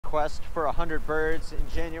quest for 100 birds in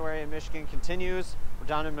January in Michigan continues. We're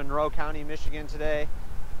down in Monroe County, Michigan today,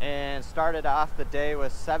 and started off the day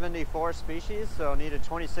with 74 species, so needed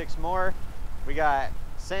 26 more. We got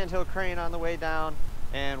sandhill crane on the way down,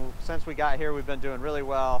 and since we got here, we've been doing really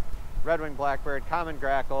well. Red-winged blackbird, common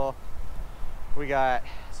grackle. We got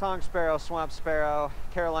song sparrow, swamp sparrow,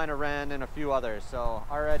 Carolina wren, and a few others. So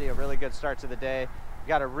already a really good start to the day. We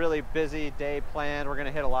got a really busy day planned. We're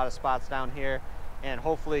gonna hit a lot of spots down here and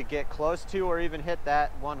hopefully get close to or even hit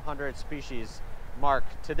that 100 species mark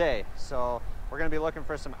today. So we're gonna be looking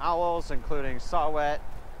for some owls, including saw-whet,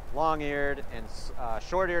 long-eared, and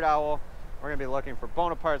short-eared owl. We're gonna be looking for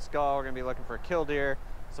Bonaparte's gull. We're gonna be looking for killdeer,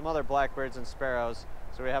 some other blackbirds and sparrows.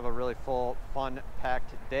 So we have a really full,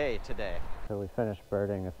 fun-packed day today. So we finished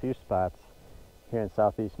birding a few spots here in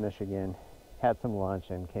southeast Michigan, had some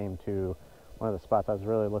lunch, and came to one of the spots I was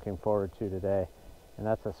really looking forward to today. And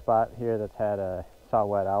that's a spot here that's had a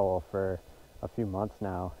saw-whet owl for a few months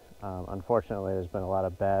now. Unfortunately, there's been a lot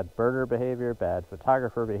of bad birder behavior, bad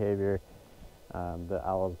photographer behavior. The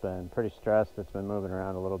owl's been pretty stressed. It's been moving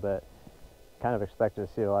around a little bit. Kind of expected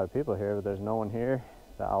to see a lot of people here, but there's no one here.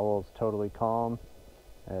 The owl's totally calm.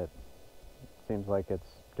 It seems like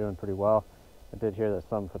it's doing pretty well. I did hear that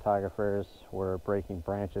some photographers were breaking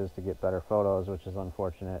branches to get better photos, which is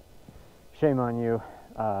unfortunate. Shame on you,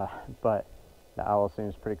 but the owl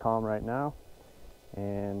seems pretty calm right now,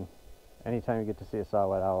 and anytime you get to see a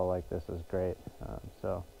saw-whet owl like this is great.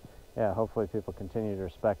 So yeah, hopefully people continue to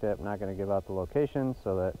respect it. I'm not going to give out the location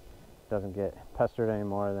so that it doesn't get pestered any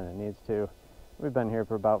more than it needs to. We've been here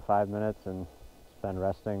for about 5 minutes and it's been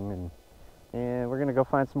resting, and we're going to go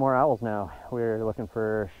find some more owls now. We're looking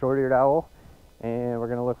for short-eared owl, and we're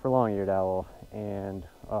going to look for long-eared owl and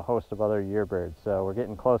a host of other year birds. So we're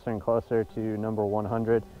getting closer and closer to number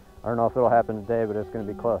 100. I don't know if it'll happen today, but it's going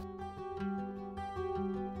to be close.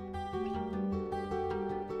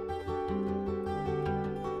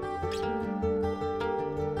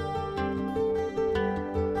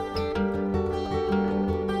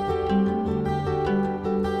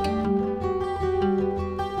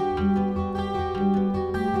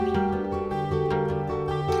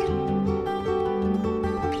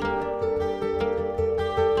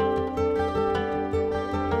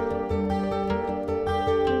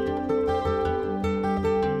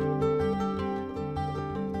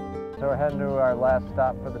 So we're heading to our last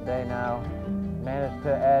stop for the day now. Managed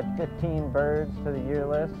to add 15 birds to the year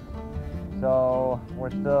list. So we're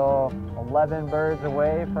still 11 birds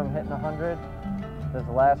away from hitting 100. This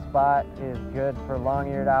last spot is good for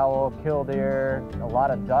long-eared owl, killdeer, a lot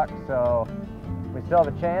of ducks. So we still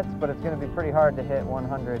have a chance, but it's going to be pretty hard to hit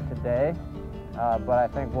 100 today. But I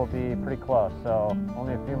think we'll be pretty close. So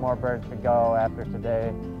only a few more birds to go after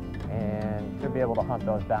today, and should be able to hunt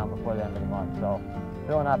those down before the end of the month. So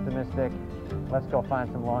feeling optimistic. Let's go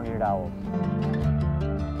find some long-eared owls.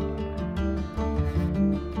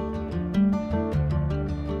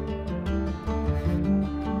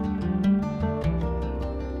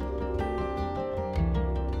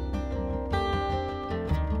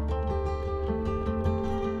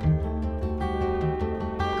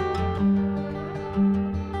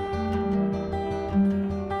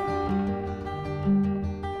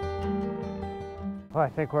 Well, I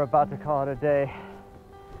think we're about to call it a day.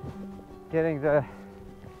 Getting to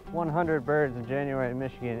 100 birds in January in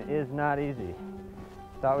Michigan is not easy.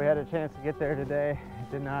 Thought we had a chance to get there today.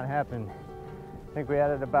 It did not happen. I think we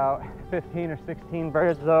added about 15 or 16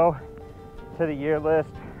 birds though to the year list.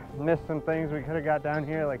 Missed some things we could have got down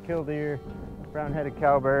here, like killdeer, brown-headed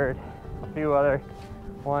cowbird, a few other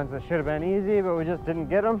ones that should have been easy, but we just didn't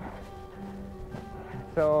get them.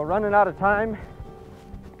 So running out of time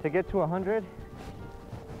to get to 100.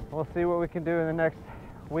 We'll see what we can do in the next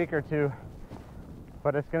week or two,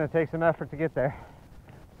 but it's going to take some effort to get there.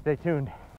 Stay tuned.